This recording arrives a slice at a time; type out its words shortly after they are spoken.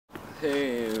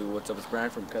Hey, what's up? It's Brian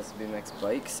from BMX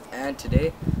Bikes, and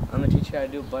today I'm going to teach you how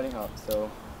to do a bunny hop. So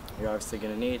you're obviously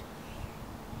going to need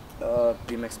a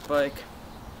BMX bike,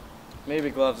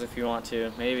 maybe gloves if you want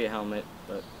to, maybe a helmet,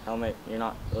 but helmet you're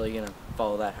not really going to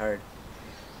follow that hard.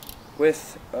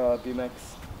 With a BMX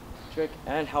trick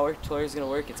and how our tutorial is going to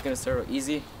work, it's going to start real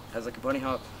easy as like a bunny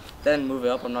hop, then move it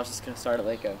up. I'm not just going to start at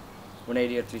like a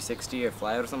 180 or 360 or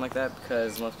fly out or something like that,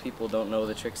 because most people don't know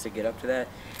the tricks to get up to that.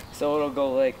 So it'll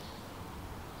go like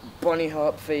bunny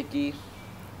hop, fakie,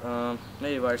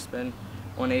 maybe bar spin,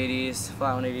 180s,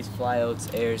 flat 180s,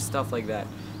 flyouts, airs, stuff like that.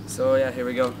 So yeah, here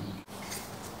we go.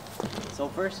 So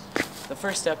the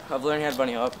first step of learning how to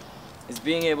bunny hop is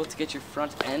being able to get your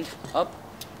front end up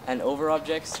and over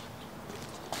objects.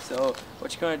 So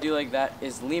what you're going to do like that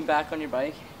is lean back on your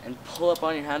bike and pull up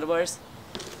on your handlebars.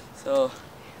 So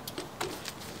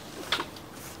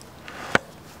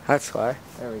that's why.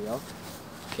 There we go.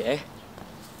 Okay.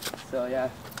 So yeah,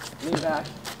 lean back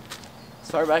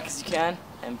as far back as you can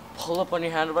and pull up on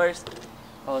your handlebars.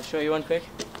 I'll show you one quick.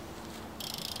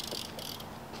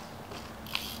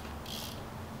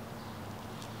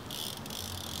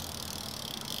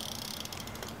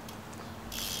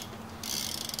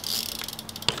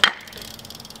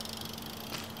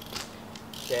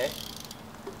 Okay.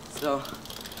 So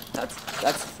that's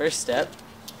the first step.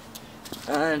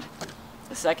 And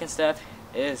the second step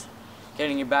is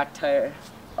getting your back tire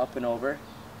up and over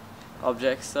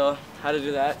objects. So how to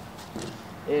do that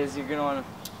is you're gonna want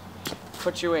to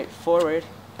put your weight forward,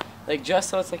 like just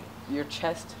so it's like your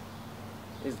chest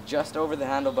is just over the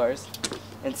handlebars,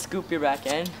 and scoop your back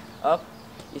end up.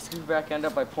 You scoop your back end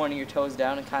up by pointing your toes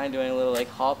down and kind of doing a little like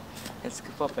hop and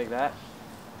scoop up like that.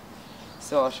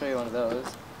 So I'll show you one of those.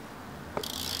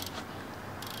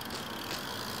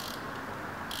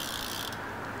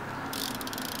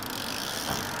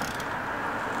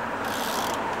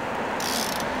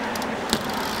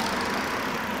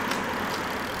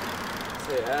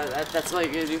 So yeah, that's what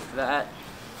you're going to do for that.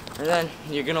 And then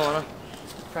you're going to want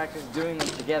to practice doing them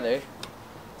together.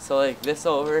 So like this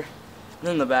over, and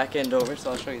then the back end over,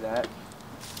 so I'll show you that.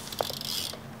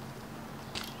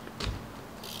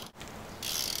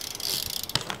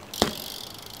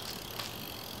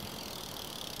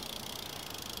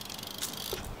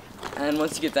 And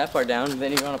once you get that far down,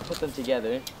 then you're going to put them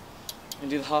together and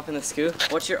do the hop and the scoop.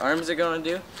 What your arms are going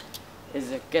to do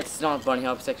is it's not a bunny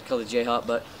hop, it's actually called a J hop,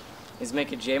 but is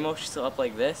make a J motion, so up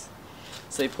like this.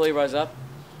 So you pull your bars up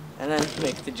and then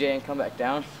make the J and come back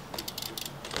down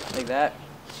like that.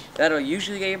 That'll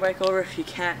usually get your bike over. If you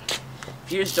can't,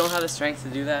 if you just don't have the strength to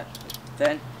do that,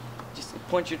 then just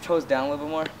point your toes down a little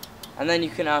bit more, and then you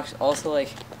can also like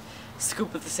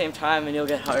scoop at the same time, and you'll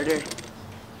get harder.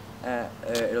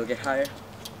 It'll get higher,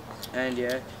 and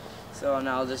yeah. So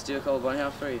now I'll just do a couple bunny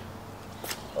hops for you.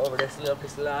 Over this little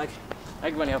piece of log. I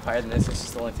can bunny hop higher than this. It's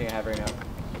just the only thing I have right now.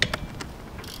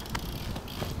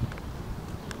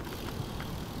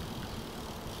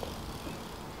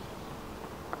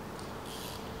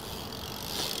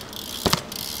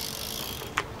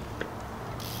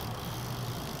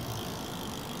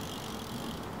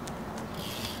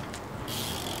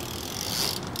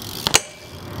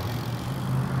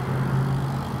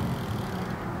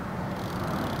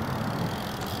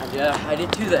 Yeah, I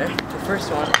did two there. The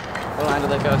first one, I landed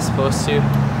like I was supposed to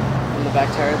in the back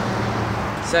tire.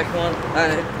 The second one,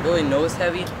 it really nose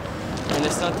heavy, and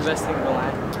it's not the best thing to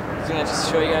land. I'm gonna just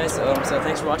show you guys. So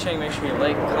thanks for watching. Make sure you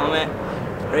like, comment,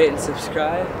 rate, and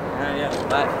subscribe. And yeah,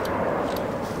 bye.